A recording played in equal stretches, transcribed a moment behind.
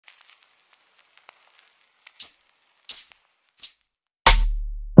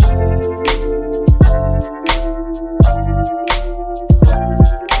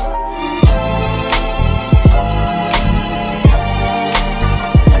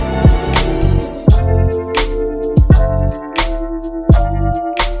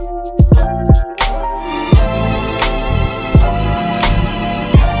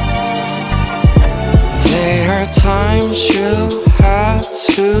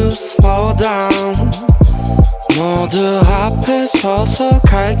slow down. 모두 앞에 서서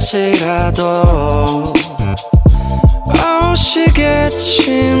갈지라도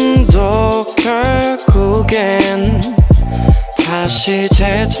아시겠지도 결국엔 다시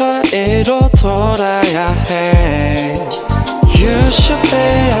제자리로 돌아야 해. You should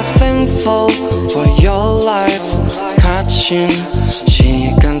be thankful for your life. 갇힌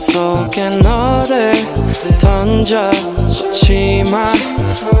시간 속에 너를 던져지마.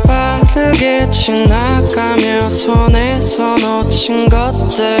 빠르게 지나가며 손에서 놓친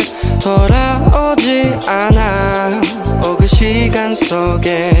것들 돌아오지 않아. 그 시간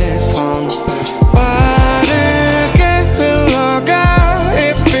속에선 빠르게 흘러가.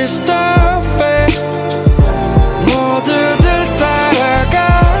 If we stop it 모두들 따라가.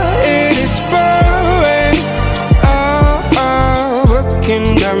 It is burning. Look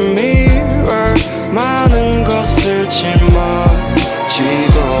in the mirror. 많은 것을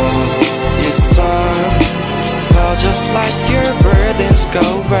짊어지고 있어. Just like your burdens go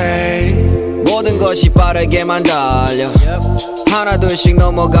away. 모든 것이 빠르게만 달려 하나 둘씩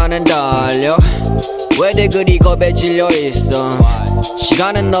넘어가는 달려. 왜들 그리 겁에 질려있어.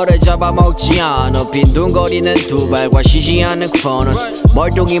 시간은 너를 잡아먹지 않아. 빈둥거리는 두 발과 쉬지 않는 크로노스.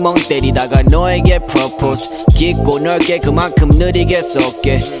 멀뚱히 멍 때리다가 너에게 프로포즈. 깊고 넓게 그만큼 느리게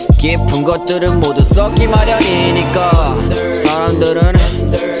썩게. 깊은 것들은 모두 썩기 마련이니까.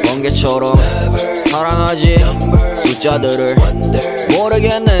 사람들은 번개처럼 사랑하지. 숫자들을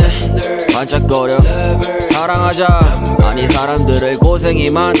모르겠네 반짝거려. 사랑하자. 아니 사람들을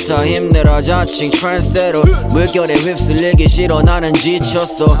고생이 많다 힘내라. 자칭 트랜스세로 물결에 휩쓸리기 싫어. 나는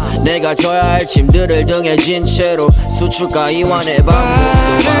지쳤어. 내가 져야 할 짐들을 등에 진 채로 수축과 이완의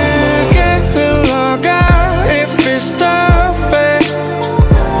반복도 빠르게 흘러가. If we stop it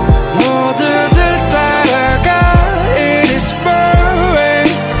모두들 따라가. It is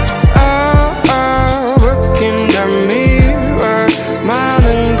burning. Look in the mirror.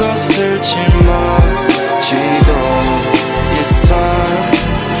 많은 것을 짊어지고 있어.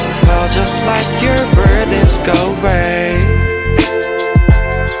 Just like your burdens go away.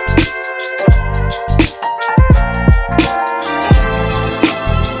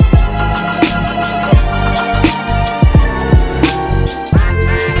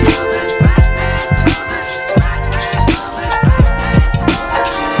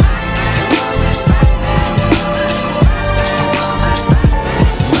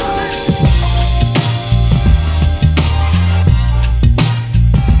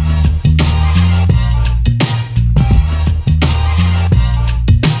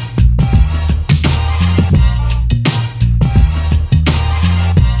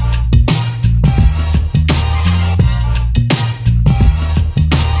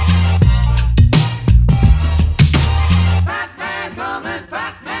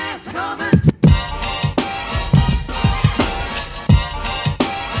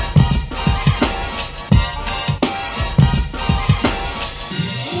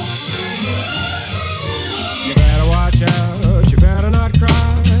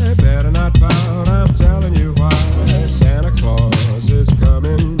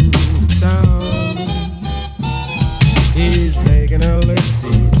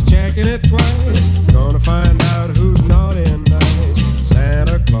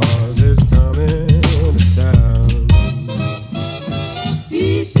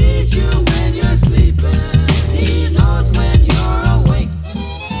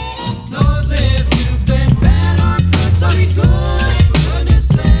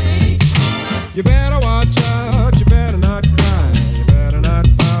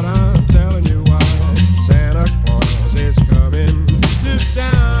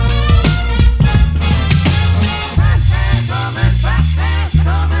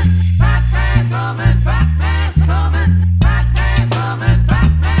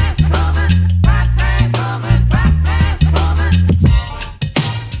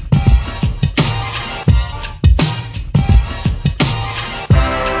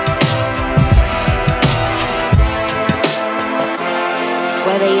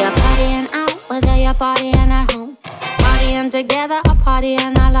 Together or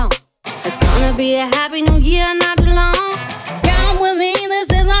partying alone. It's gonna be a happy new year, not too long. Count with me, this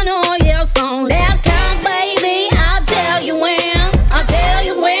is our New Year song. Let's count, baby, I'll tell you when. I'll tell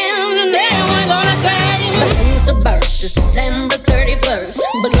you when, and then we're gonna scream. Balloons to burst, it's December 31st.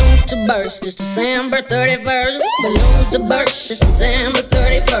 Balloons to burst, it's December 31st. Balloons to burst, it's December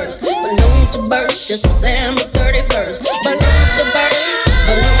 31st. Balloons to burst, it's December 31st. Balloons to burst,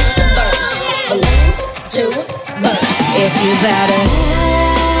 balloons to burst, balloons to burst. If you've had a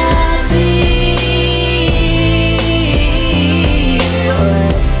happy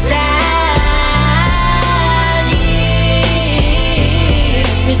or a sad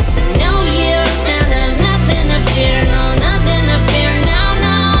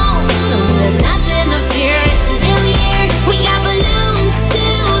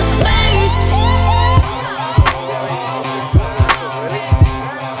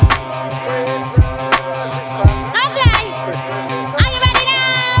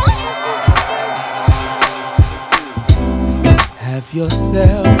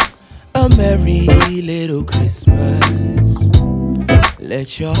a merry little Christmas.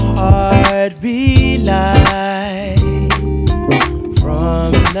 Let your heart be light.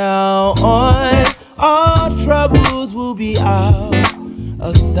 From now on, all troubles will be out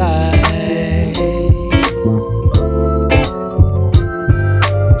of sight.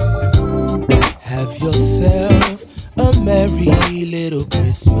 Have yourself a merry little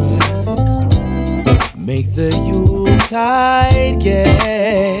Christmas. Make the Yuletide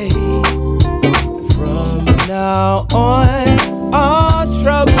gay. From now on, all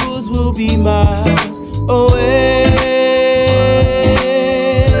troubles will be miles away.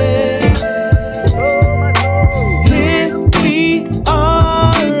 Here we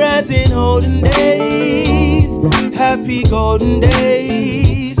are as in olden days, happy golden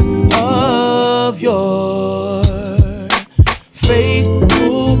days of your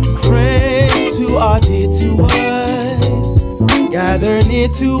faithful friends who are dear to us, gather near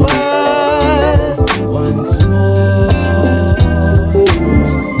to us once more.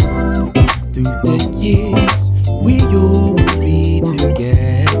 Through the years, we all will be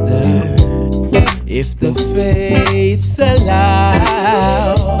together if the fates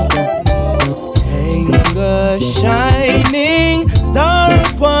allow. Hang a shining star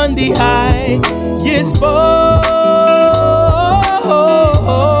upon the highest bough,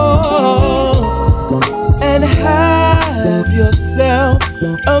 and have yourself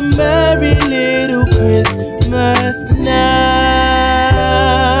a merry little Christmas now.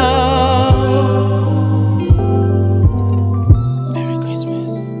 Merry Christmas.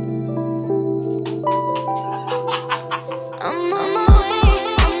 I'm on my way,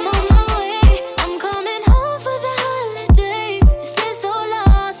 I'm on my way. I'm coming home for the holidays. It's been so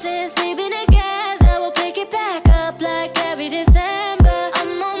long since we've been together. We'll pick it back up like every December.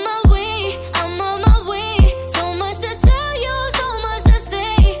 I'm on my way, I'm on my way. So much to tell you, so much to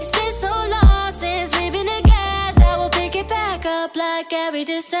say. It's been so long since we've been together. We'll pick it back up like every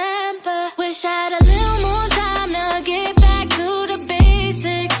December. Wish I had a little more time to get back to the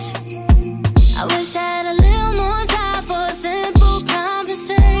basics. I wish I had a little more time for simple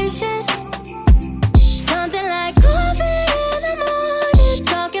conversations. Something like coffee in the morning,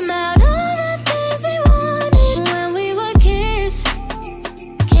 talking about all the things we wanted when we were kids.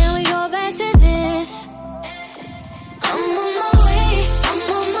 Can we go back to this? I'm on my way, I'm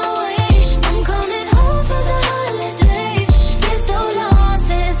on my way. I'm coming home for the holidays. It's been so long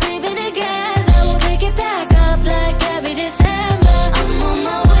since we've been together. We'll pick it back up like every December. I'm on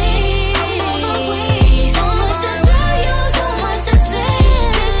my way, so much to tell you, so much to say.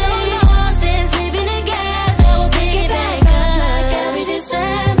 It's been so long since we've been together. We'll pick it back up like every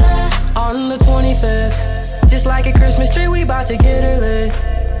December. On the 25th, just like a Christmas tree, we bout to get it lit.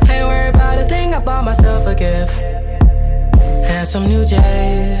 Ain't worried about a thing, I bought myself a gift. And some new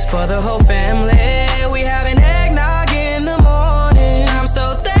J's for the whole family. We having eggnog in the morning. I'm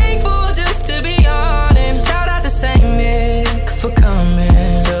so thankful just to be honest. Shout out to St. Nick for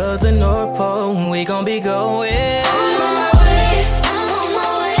coming to the North Pole. We gon' be going. I'm on my way, I'm on my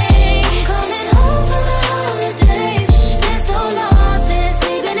way. I'm coming home for the holidays. It's been so long since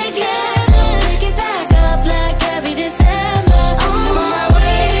we've been together. Pick it back up like every December. I'm on my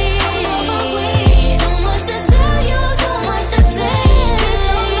way, so much to tell you, so much to say. It's been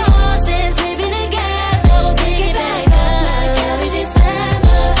so long since we've been together. We'll pick it back up like every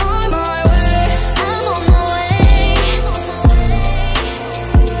December. On my way. I'm on my way,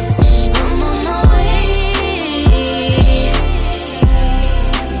 I'm on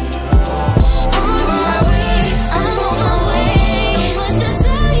my way. I'm on my way. Much to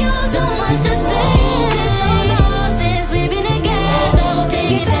tell you, so much to say. It's been so long since we've been together. We'll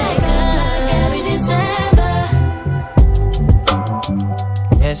pick it back up every December.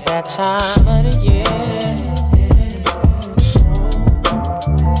 It's that time of the year,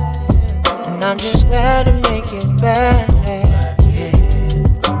 and I'm just glad to make it back.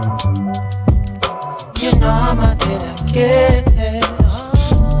 You know I'm out there again.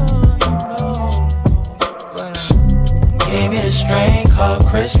 But gave me this strain called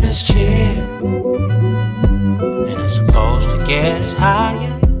Christmas cheer, and it's supposed to get us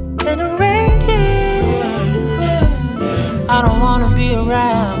higher than a reindeer. I don't wanna be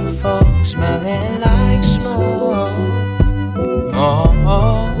around folks smelling like smoke.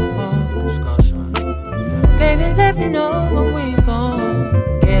 Baby, let me know when we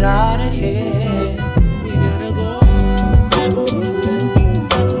gon' get out of here. We gotta go.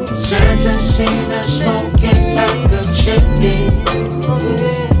 Santa seen us smoking like a chimney.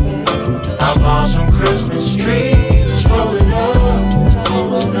 I bought some Christmas trees, roll it up.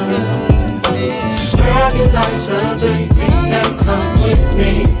 Grab your lighter, baby, and come with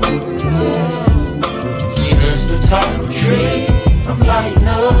me. See this the top of the tree, I'm lighting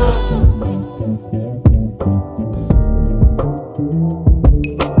up.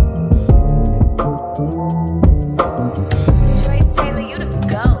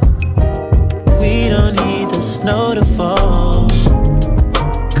 Snow to fall.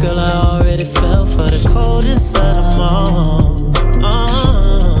 Girl, I already fell for the coldest of them all.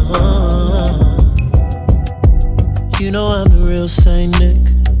 You know I'm the real Saint Nick.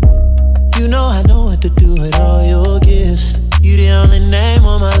 You know I know what to do with all your gifts. You the only name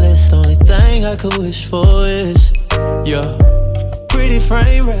on my list. Only thing I could wish for is your pretty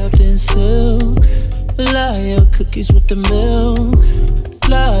frame wrapped in silk. Love your cookies with the milk.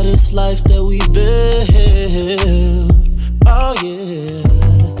 Love this life that we built. Oh yeah.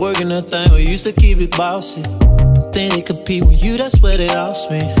 Working that thing where you used to keep it bossy. Think they compete with you, that's where they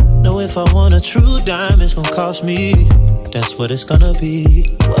lost me. Know if I want a true dime, it's gonna cost me. That's what it's gonna be.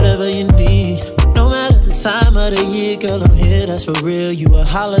 Whatever you need, no matter the time of the year, girl, I'm here, that's for real. You a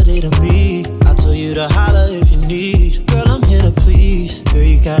holiday to me. I told you to holler if you need. Girl, I'm here to please. Girl,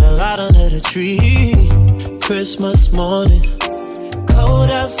 you got a lot under the tree. Christmas morning,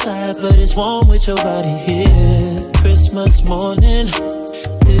 cold outside, but it's warm with your body here. Christmas morning,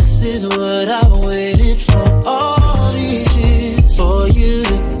 this is what I've waited for all these years. For you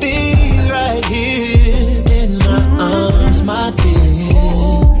to be right here in my arms, my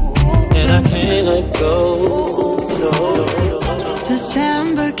dear. And I can't let go, no.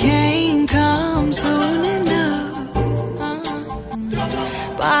 December can't come soon enough.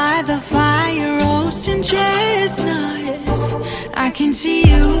 By the fire roasting chestnuts, I can see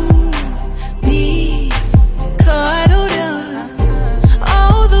you, me, cuddled up.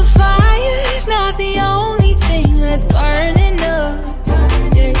 Oh, the fire is not the only thing that's burning up.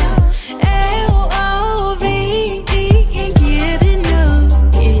 L-O-V-E, can't get enough.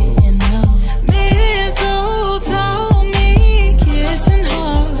 Mistletoe, me kissing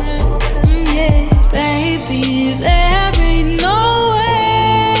hard. Yeah, baby, there ain't no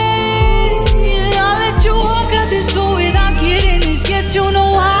way I'll let you walk out this door without getting this gift. You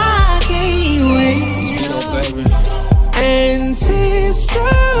know I can't wait. Let's go, baby.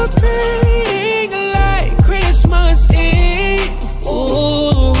 Anticipating like Christmas Eve.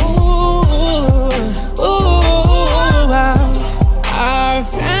 Ooh, wow. Our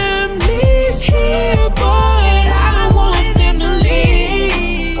family's here, but I don't want them to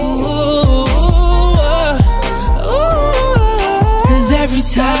leave. Cause every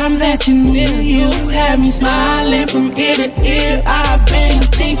time that you're near, you have me smiling from ear to ear. I've been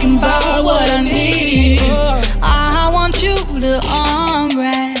thinking about what I need. I want you to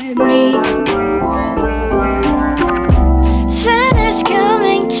unwrap me. Santa's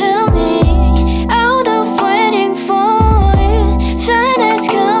coming to me, out of waiting for it. Santa's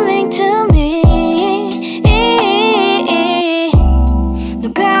coming to me.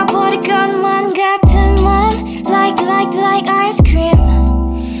 누가 버릴 것만 같은 맘, like ice cream.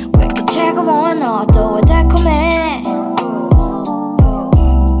 왜 이렇게 차가워 너도 왜 달콤해.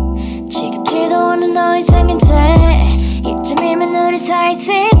 지겹지도 않은 너의 생김새, 이쯤이면 우리 사이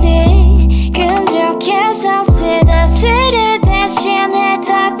쓰지. 끈적해서 쓰다쓰리 대신에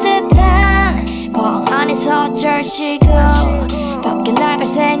따뜻한 방 안에서 절시고 밖에 나갈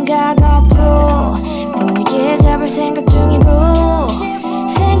생각 없고 분위기 잡을 생각 중이고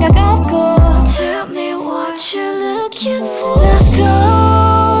생각 없고. Tell me what you're looking for. Let's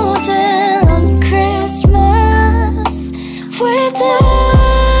go down on Christmas with us.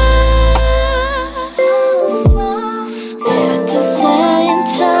 At the same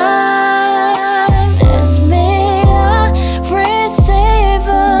time as me, I receive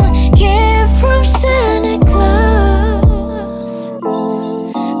a gift from Santa Claus.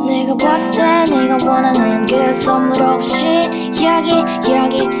 네가 봤을 때 네가 원하는 그 선물 혹시 여기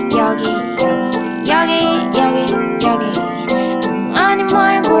아니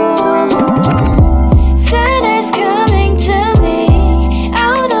말고. Santa's coming to me,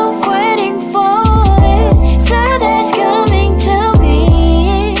 out of waiting for it. Santa's coming to me.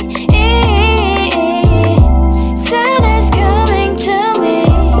 Santa's coming to me,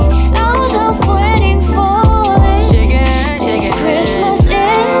 out of waiting for it. This Christmas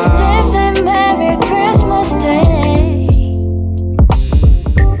is different. Merry Christmas Day.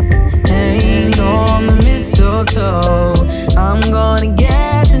 Hang on the mistletoe, I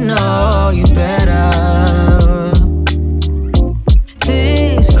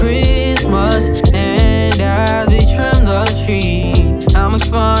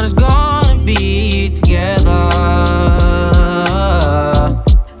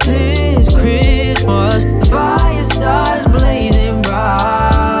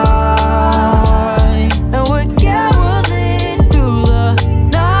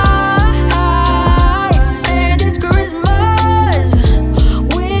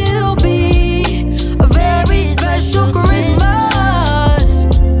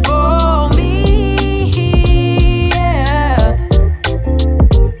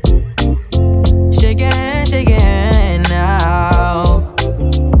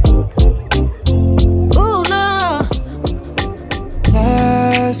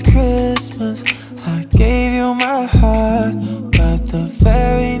Last Christmas I gave you my heart, but the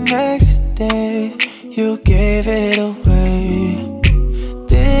very next day you gave it away.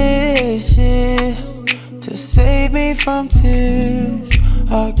 This year, to save me from tears,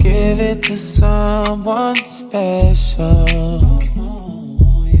 I'll give it to someone special.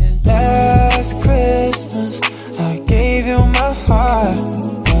 Last Christmas I gave you my heart,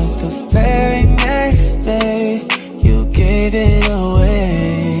 but the very next day you gave it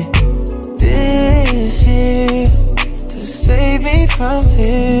away. This year, to save me from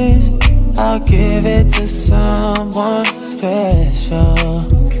tears, I'll give it to someone special.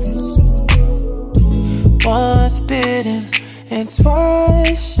 Once bitten and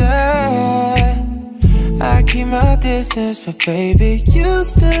twice shy, I keep my distance, but baby, you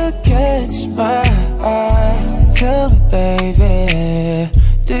still catch my eye. Tell me, baby,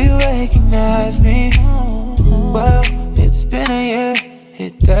 do you recognize me? Well, it's been a year,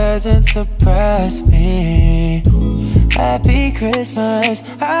 it doesn't surprise me. Happy Christmas,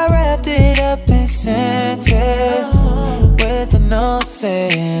 I wrapped it up and sent it with a note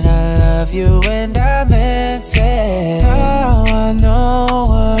saying I love you and I meant it. Now I know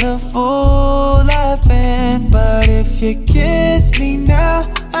what a fool I've been, but if you kiss me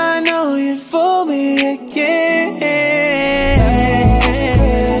now, I know you'd fool me again. Last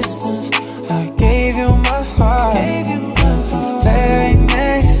Christmas, I gave you my heart, but the very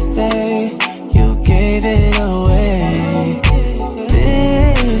next day, you gave it away.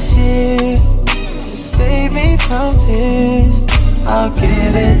 This year, to save me from tears, I'll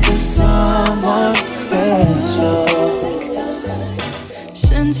give it to someone special.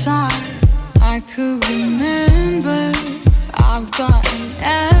 Since I could remember, I've gotten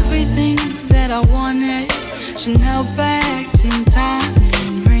everything that I wanted. Chanel bags and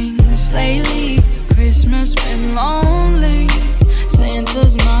diamond rings. Lately, Christmas been lonely.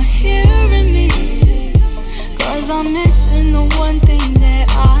 Santa's not hearing me, 'cause I'm missing the one thing that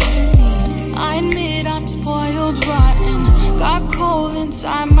I need. I admit I'm spoiled rotten, got coal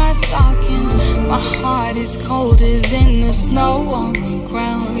inside my stocking. My heart is colder than the snow on the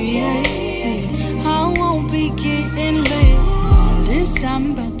ground, yeah. I won't be getting late on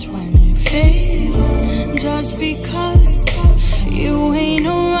December 25th, just because you ain't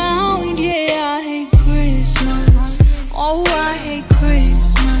around, yeah. I hate Christmas, oh I hate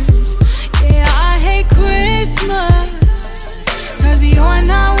Christmas, yeah I hate Christmas, 'cause you're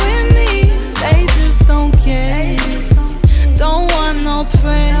not with me, they just don't care. Don't want no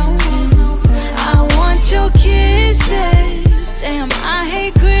presents, I want your kisses. Damn, I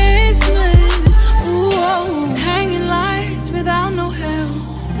hate Christmas. Ooh, hanging lights without no help,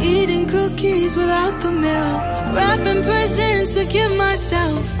 eating cookies without the milk, wrapping presents to give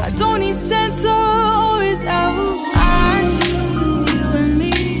myself. I don't need Santa or his elf. I see you and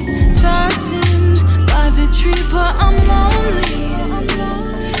me touching by the tree, but I'm lonely.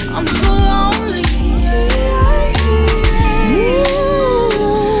 I'm so lonely.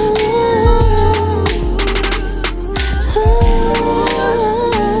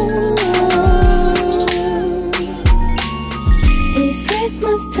 It's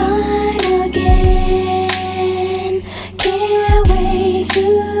Christmas time again. Can't wait to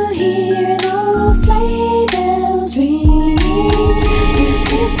hear those sleigh bells ring. It's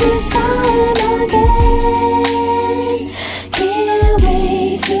Christmas time again. Can't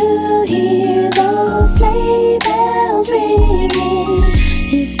wait to hear those sleigh bells ringing.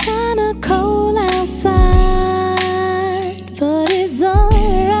 It's kinda cold outside, but it's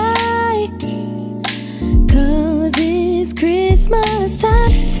alright, 'cause it's Christmas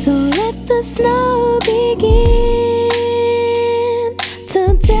time. So let the snow begin to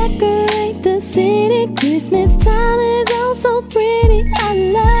decorate the city. Christmas time is oh so pretty. I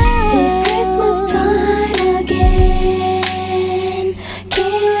love it's Christmas time again.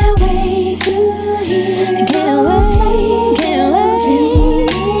 Can't wait to hear those sleigh bells ringing.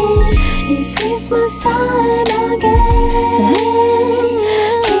 It's Christmas time again.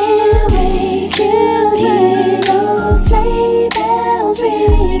 Can't wait to hear those sleigh bells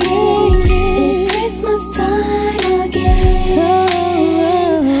ringing. It's Christmas time again.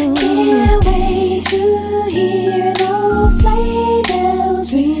 Can't wait to hear those sleigh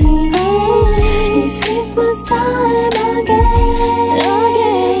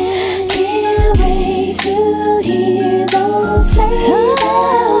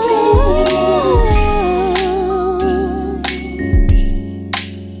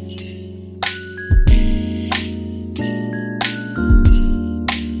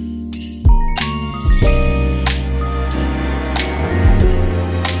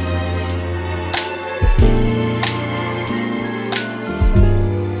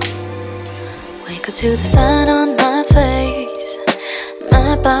up to the sun on my face.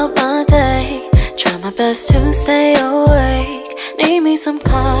 Map out my day, try my best to stay awake. Need me some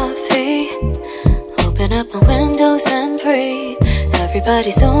coffee, open up my windows and breathe.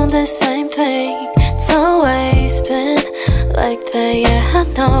 Everybody's doing the same thing. It's always been like that, yeah, I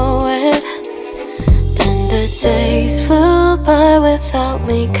know it. Then the days flew by without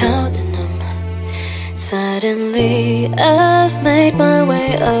me counting them. Suddenly I've made my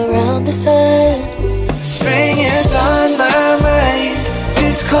way around the sun. Spring is on my mind.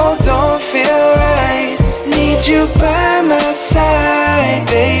 This cold don't feel right. Need you by my side,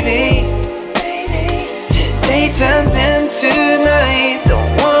 baby. Today turns into night.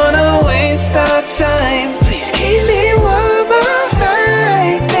 Don't wanna waste our time. Please keep me warm,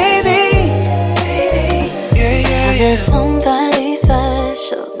 alright, baby. Yeah, yeah, yeah. Somebody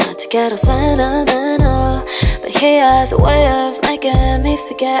special, not to get all sentimental, but he has a way of making me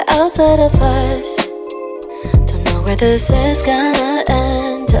forget outside of us. Don't know where this is gonna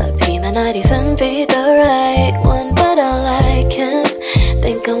end up. He might not even be the right one, but I like him.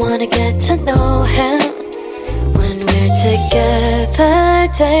 Think I wanna get to know him. When we're together,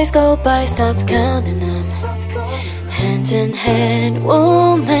 days go by, stopped counting them. Hand in hand,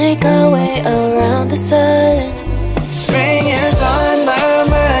 we'll make our way around the sun. Spring is on my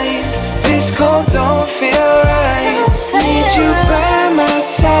mind. This cold don't feel right. Need you by my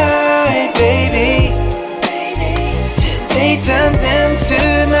side, baby. Today turns into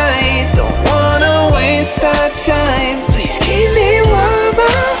night. Don't wanna waste our time. Please keep me warm,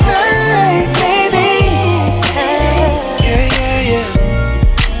 alright, baby. Yeah, yeah, yeah.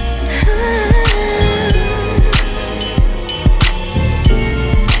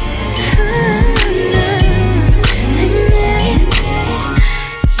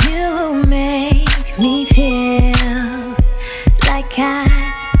 You make me feel like I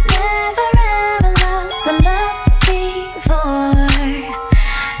never ever lost a love before.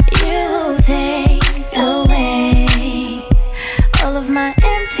 You take away all of my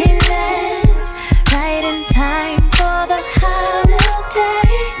emptiness, right in time for the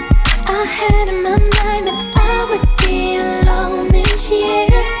holidays. I had in my mind that I would be alone this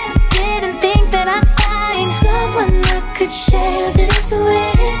year. Didn't think that I'd find someone I could share this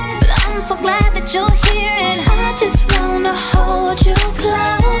with. But I'm so glad that you're here, and I just wanna hold you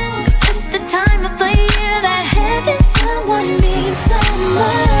close. 'Cause it's the time of the year that having someone means the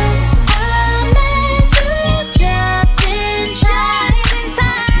most. I met you just in time.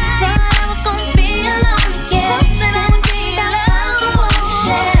 Thought I was gonna be alone again. Then I would be alone, so won't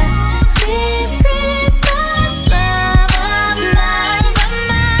share this Christmas love of mine.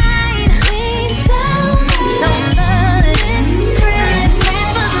 Means so much. This Christmas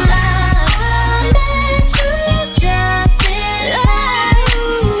was love. I met you just in time.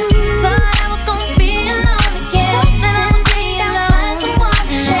 Thought I was gonna be alone again. Then I would be alone, so won't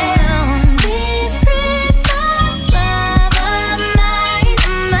share this Christmas love of mine.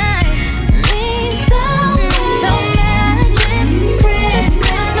 Means so much. This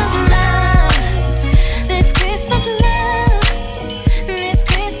Christmas was love. This Christmas love. This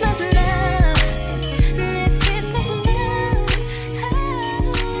Christmas love. This Christmas love.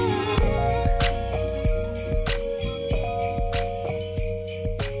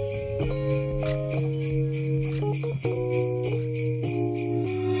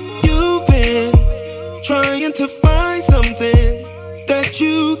 You've been trying to find something that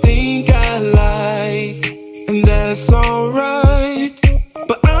you think I like, and that's alright.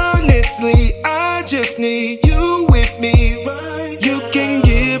 But honestly, I just need you with me, right? You can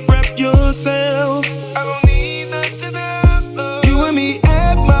give rep yourself. I don't need nothing else. You and me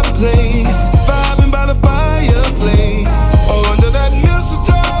at my place, vibing by the fireplace, or under that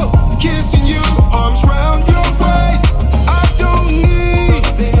mistletoe, kissing you, arms round your waist. I don't need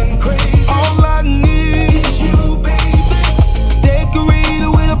something crazy. All I need is you, baby.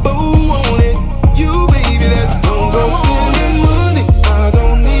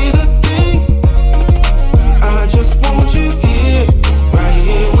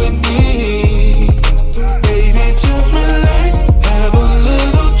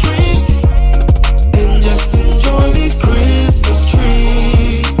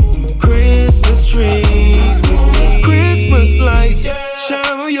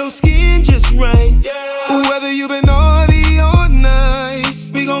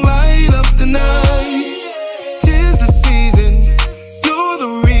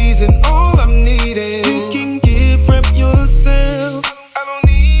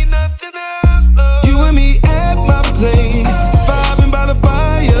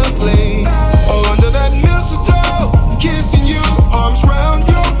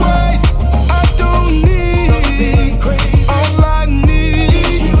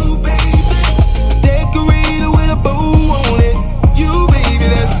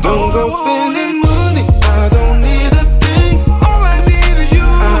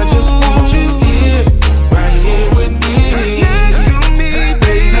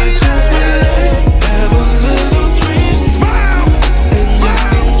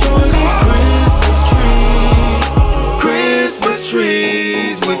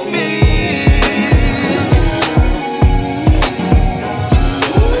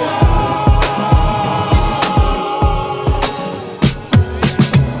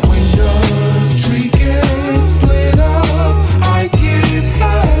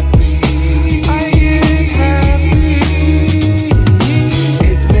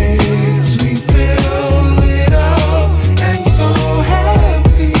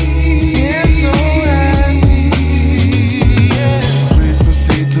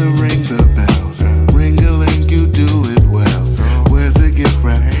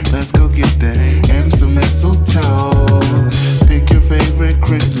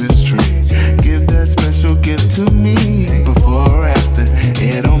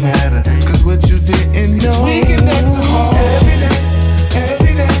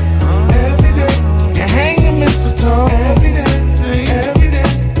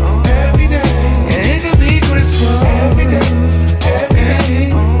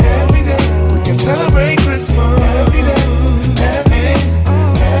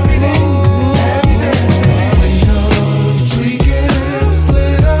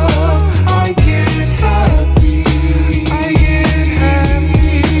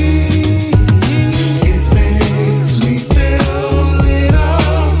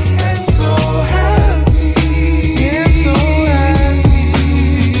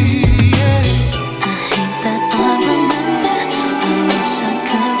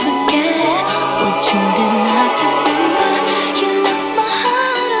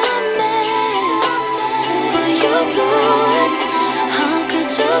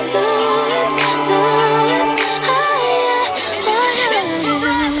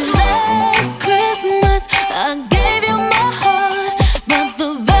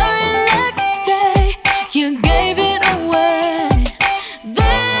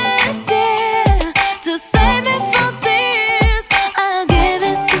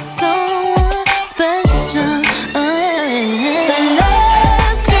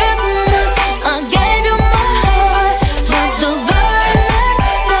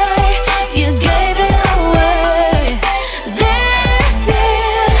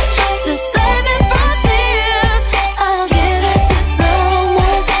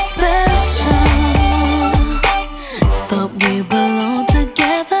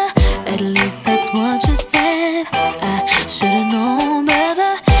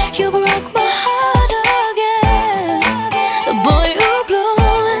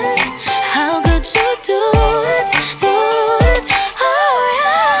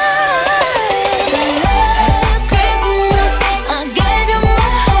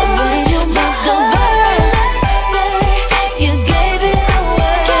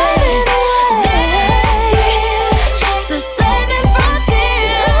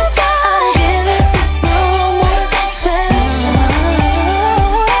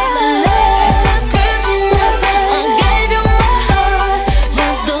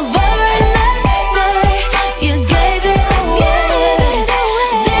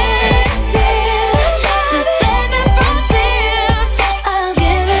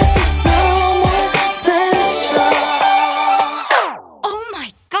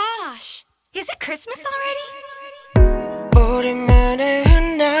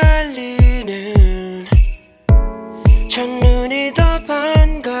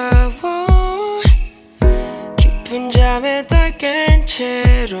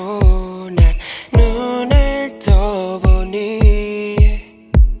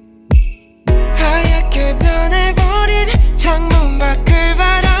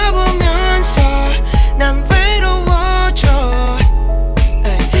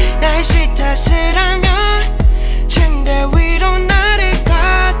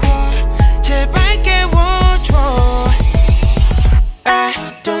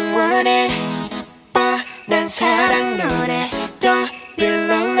 원해 뻔한 사랑 노래 Don't be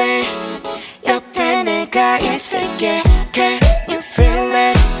lonely 옆에 내가 있을게 Can you feel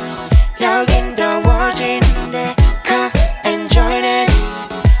it 여긴 더워지는데 Come and join it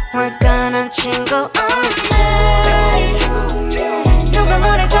We're gonna jingle all night 누가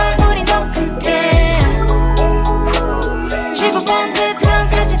뭐래도 우린 더 크게 지구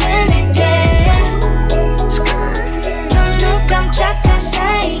반대편까지 들리게 두 눈 깜짝할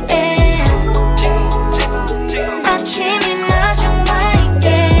사이에 아침이 마중 맑게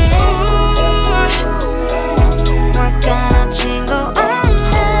We're gonna jingle all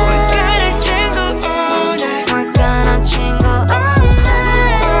night We're gonna jingle all night We're gonna jingle all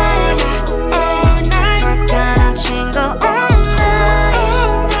night All night We're gonna jingle all night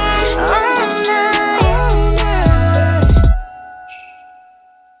All night All night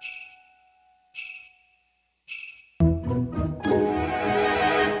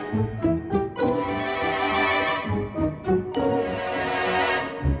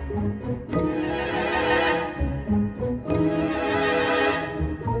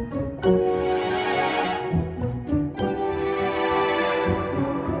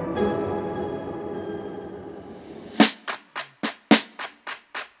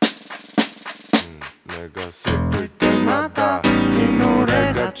내가 슬플 때마다 이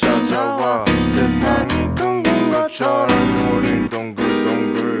노래가 찾아와 세상이 둥근 것처럼 우린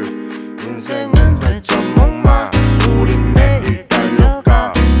동글동글 인생은 회전목마 우린 매일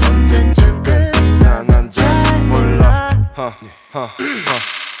달려가 언제쯤 끝나 난 잘 몰라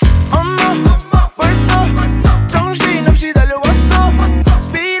엄마 벌써 정신없이 달려왔어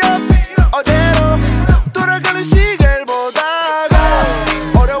Speed up 어제로 돌아가는 시계를 보다가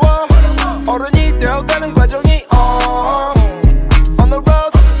어려워 어른이 되어가는 과정이 On the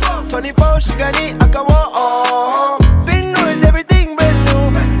road 24시간이 아까워 Big noise everything brand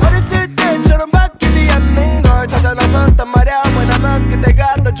new 어렸을 때처럼 바뀌지 않는 걸 찾아 나섰단 말야 왜냐면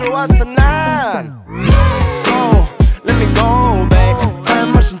그때가 더 좋았어 난 So let me go back Time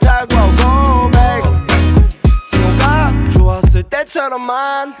machine 타고 go back 승우가 좋았을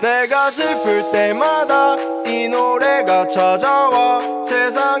때처럼만 내가 슬플 때마다 이 노래가 찾아와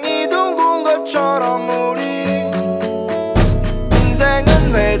세상이 둥근 것처럼 우리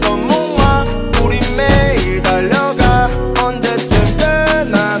인생은 회전목마 우린 매일 달려가 언제쯤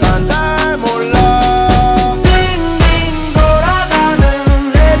끝나 난 잘 몰라 빙빙 돌아가는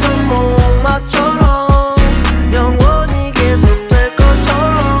회전목마처럼 영원히 계속될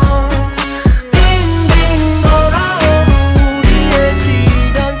것처럼 빙빙 돌아오는 우리의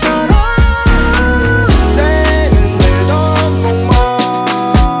시간처럼 인생은 회전목마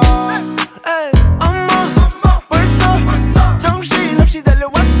엄마 벌써 정신없이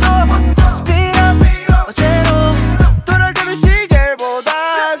달려왔어 Speed up 어제로 돌아가는 시계를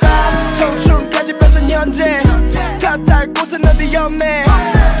보다가 청춘까지 뺏은 현재 탓할 곳은 어디 없네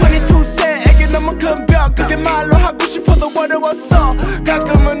 22세에게 너무 큰 벽 그게 말로 하고 싶어도 어려웠어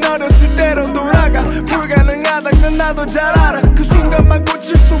가끔은 어렸을 때로 돌아가 불가능하단 건 나도 잘 알아 그 순간만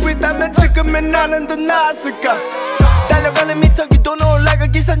고칠 수 있다면 지금의 나는 더 나았을까 달려가는 미터기도 올라가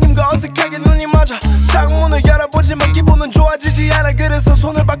기사님과 어색하게 눈이 맞아 창문을 열어보지만 기분은 좋아지지 않아 그래서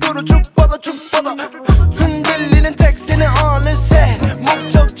손을 밖으로 쭉 뻗어 흔들리는 택시는 어느새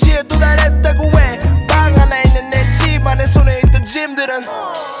목적지에 도달했다고 해 방 하나 있는 내 집안에 손에 있던 짐들은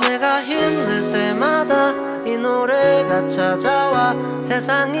내가 힘들 때마다 이 노래가 찾아와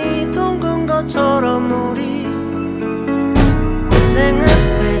세상이 둥근 것처럼 우리 인생은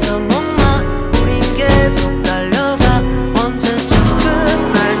회전목마 우린 계속 달려가 언제쯤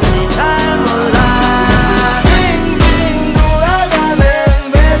끝날지 잘 몰라 빙빙 돌아가는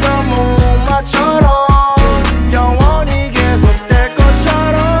회전목마처럼 영원히 계속될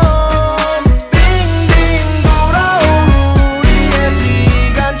것처럼 빙빙 돌아오는 우리의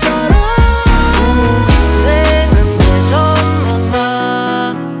시간처럼 인생은 회전목마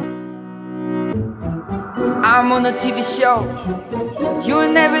I'm on a TV show You'll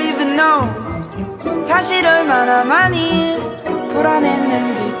never even know 사실 얼마나 많이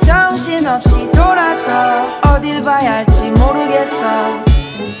불안했는지 정신없이 돌아서 어딜 봐야 할지 모르겠어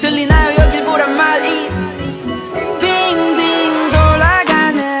들리나요 여길 보란 말이